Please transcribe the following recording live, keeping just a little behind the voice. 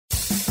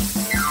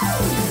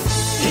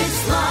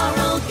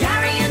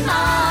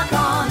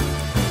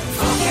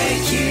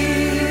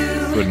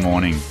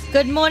morning.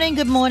 Good morning,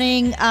 good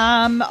morning.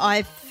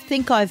 I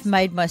think I've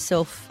made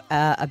myself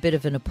a bit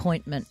of an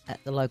appointment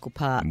at the local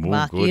park. Ooh,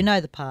 Mark, good. you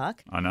know the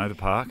park. I know the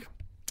park,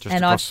 just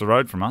And across the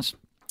road from us.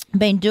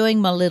 Been doing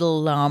my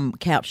little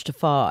couch to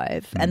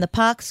five, and the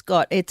park's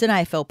it's an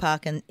AFL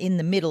park, and in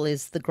the middle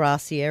is the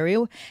grassy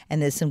area,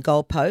 and there's some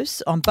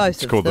goalposts on both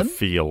It's of called them. the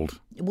field.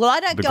 Well,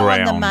 I don't the go on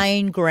the ground.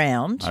 main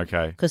ground,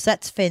 Okay. because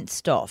that's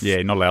fenced off.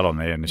 Yeah, not allowed on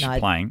there unless you're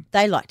playing.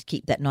 They like to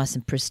keep that nice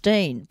and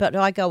pristine, but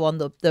I go on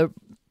the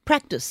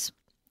practice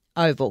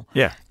oval.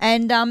 Yeah.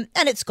 And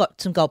it's got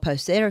some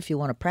goalposts there if you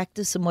want to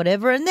practice and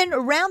whatever. And then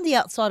around the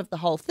outside of the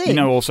whole thing. You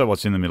know also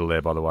what's in the middle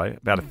there, by the way?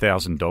 About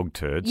 1,000 dog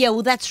turds. Yeah,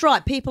 well, that's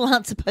right. People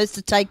aren't supposed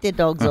to take their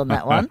dogs on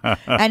that one.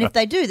 And if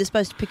they do, they're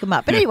supposed to pick them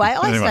up. But anyway,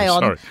 I Anyway, stay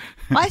on. sorry.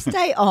 I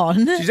stay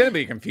on. She's going to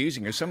be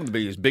confusing because some of them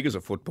be as big as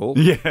a football.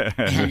 Yeah.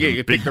 Yeah,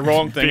 you pick the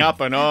wrong thing up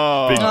and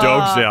Big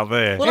dogs out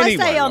there. Well, I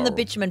stay Anyway, on the Laurel.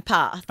 bitumen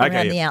path Okay,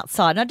 around yeah. the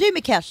outside. And I do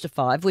my couch to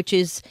five, which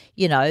is,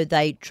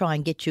 they try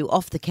and get you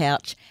off the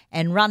couch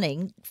and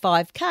running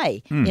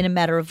 5K in a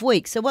matter of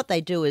weeks. So what they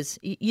do is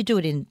you do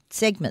it in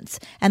segments.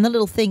 And the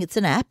little thing, it's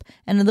an app,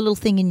 and the little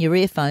thing in your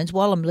earphones,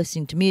 while I'm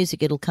listening to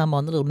music, it'll come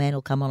on, the little man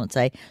will come on and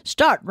say,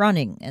 start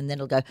running. And then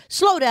it'll go,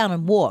 slow down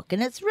and walk.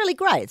 And it's really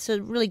great. It's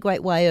a really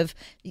great way of,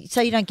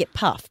 so you don't get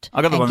puffed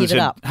I got the and one that give it said,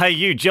 up. hey,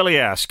 you jelly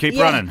ass, keep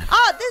Yeah. running.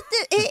 Oh,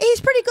 he's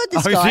pretty good,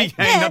 this Oh, is guy. he?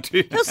 Hey, not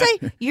too- He'll say,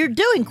 you're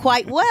doing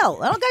quite well.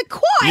 And I'll go,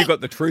 quite. You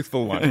got the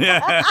truthful one.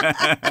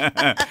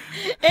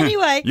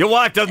 Anyway, Your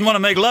wife doesn't want to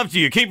make love to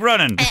you. Keep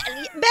running.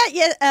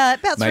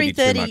 about Maybe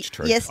too 3:30 much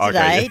truth. yesterday,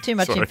 Okay, yeah, too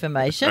much sorry.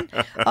 information.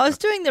 I was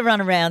doing the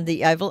run around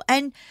the oval,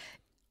 and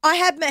I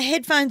had my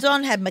headphones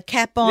on, had my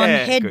cap on,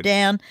 Yeah, head good.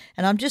 down,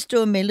 and I'm just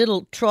doing my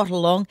little trot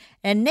along.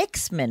 And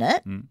next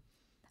minute,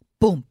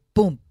 boom,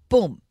 boom,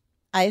 boom,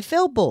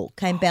 AFL ball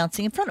came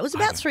bouncing in front. It was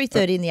about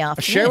 3:30 in the A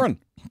afternoon. Sharon.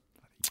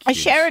 A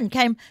Sharon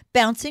came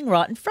bouncing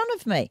right in front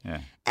of me. Yeah.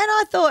 And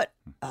I thought,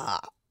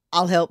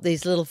 I'll help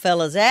these little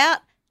fellas out.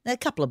 There are a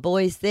couple of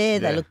boys there.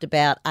 They Yeah. looked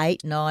about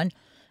 8, 9,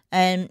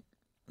 and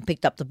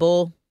picked up the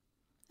ball.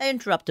 They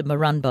interrupted my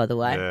run, by the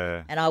way.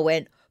 Yeah. And I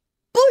went,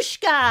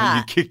 Bushka!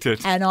 You kicked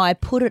it. And I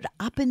put it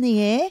up in the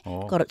air,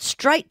 got it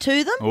straight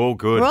to them. Oh,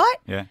 good. Right?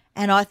 Yeah.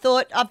 And I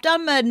thought, I've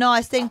done my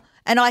nice thing.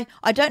 And I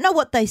don't know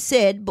what they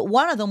said, but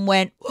one of them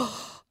went,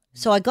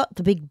 so I got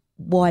the big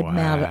wide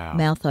Wow.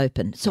 mouth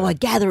open. So I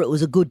gather it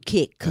was a good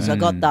kick because I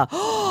got the,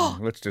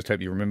 Let's just hope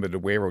you remember to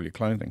wear all your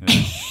clothing. I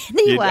was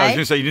going anyway.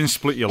 to say, you didn't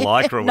split your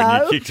lycra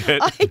No, when you kicked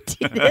it. I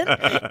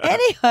didn't.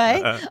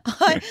 Anyway,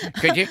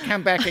 Could you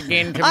come back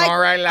again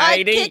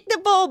I kicked the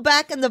ball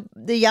back, and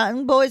the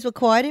young boys were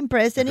quite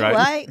impressed. Great.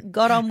 Anyway,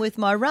 got on with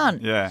my run.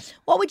 Yeah.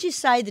 What would you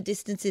say the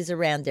distance is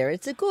around there?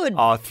 It's a good.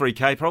 Oh,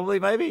 3K probably,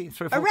 maybe?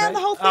 3 or 4K? Around the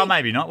whole Oh, thing?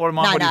 maybe not. What am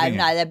I? no, what do you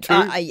no, think? no.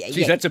 Jeez,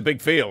 Yeah. that's a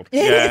big field.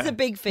 It Yeah. is a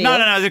big field. No,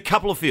 there's a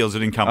couple of fields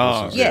it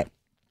encompasses. Yeah.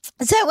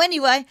 So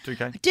anyway,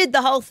 2K. did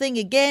the whole thing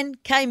again,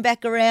 came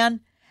back around,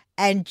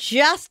 and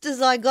just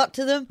as I got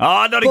to them,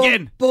 Oh, not boom,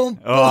 again. boom,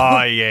 boom.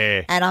 Oh,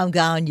 yeah. And I'm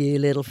going, you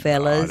little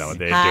fellas. I know what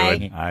they're hey,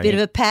 doing. Hey. bit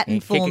of a pattern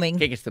forming.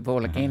 Kick us the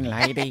ball again,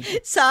 lady.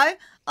 So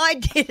I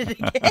did it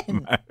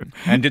again.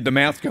 And did the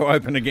mouth go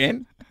open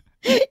again?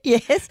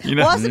 Yes. You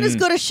know- Wasn't as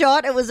good a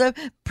shot. It was a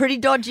pretty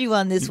dodgy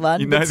one, this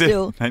one, You know, but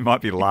still. they might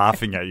be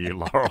laughing at you,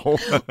 Laurel.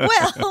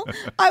 Well,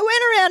 I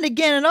went around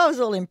again and I was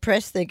all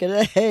impressed thinking,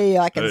 hey,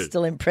 I can Hey.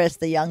 still impress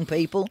the young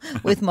people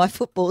with my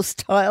football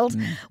styles.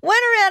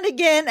 Went around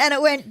again and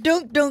it went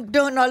dunk, dunk,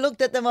 dunk. And I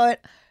looked at them, I went,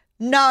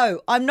 no,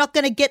 I'm not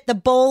going to get the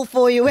ball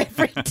for you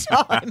every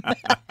time.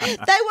 They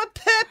were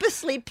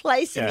purposely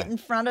placing Yeah. it in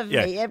front of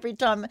Yeah. me every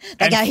time.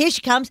 They And- go, here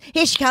she comes,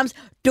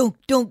 dunk,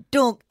 dunk,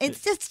 dunk.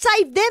 It's just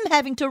saved them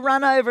having to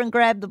run over and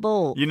grab the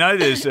ball. You know,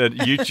 there's a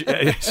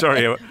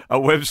a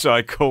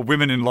website called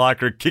Women in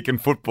Lycra Kicking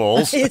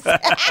Footballs,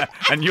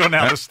 and you're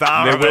now the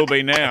star. There of will it.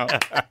 be now.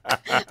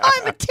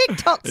 I'm a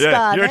TikTok Yeah,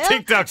 star you're now. a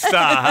TikTok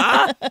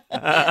star,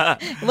 huh?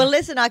 Well,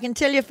 listen, I can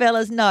tell you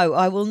fellas, no,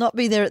 I will not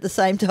be there at the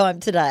same time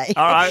today.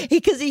 All right.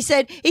 Because he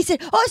said, oh,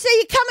 so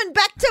you're coming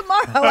back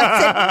tomorrow? I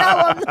said,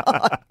 no, I'm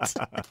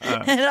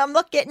not. And I'm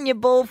not getting your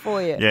ball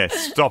for you. Yeah,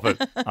 stop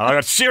it. I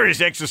got serious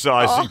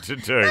exercising to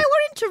do. They were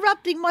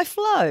interrupting my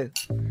flow.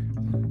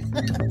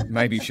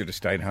 Maybe you should have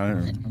stayed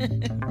home.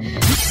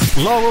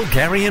 Laurel,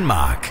 Gary and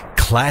Mark.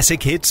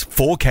 Classic Hits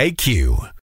 4KQ.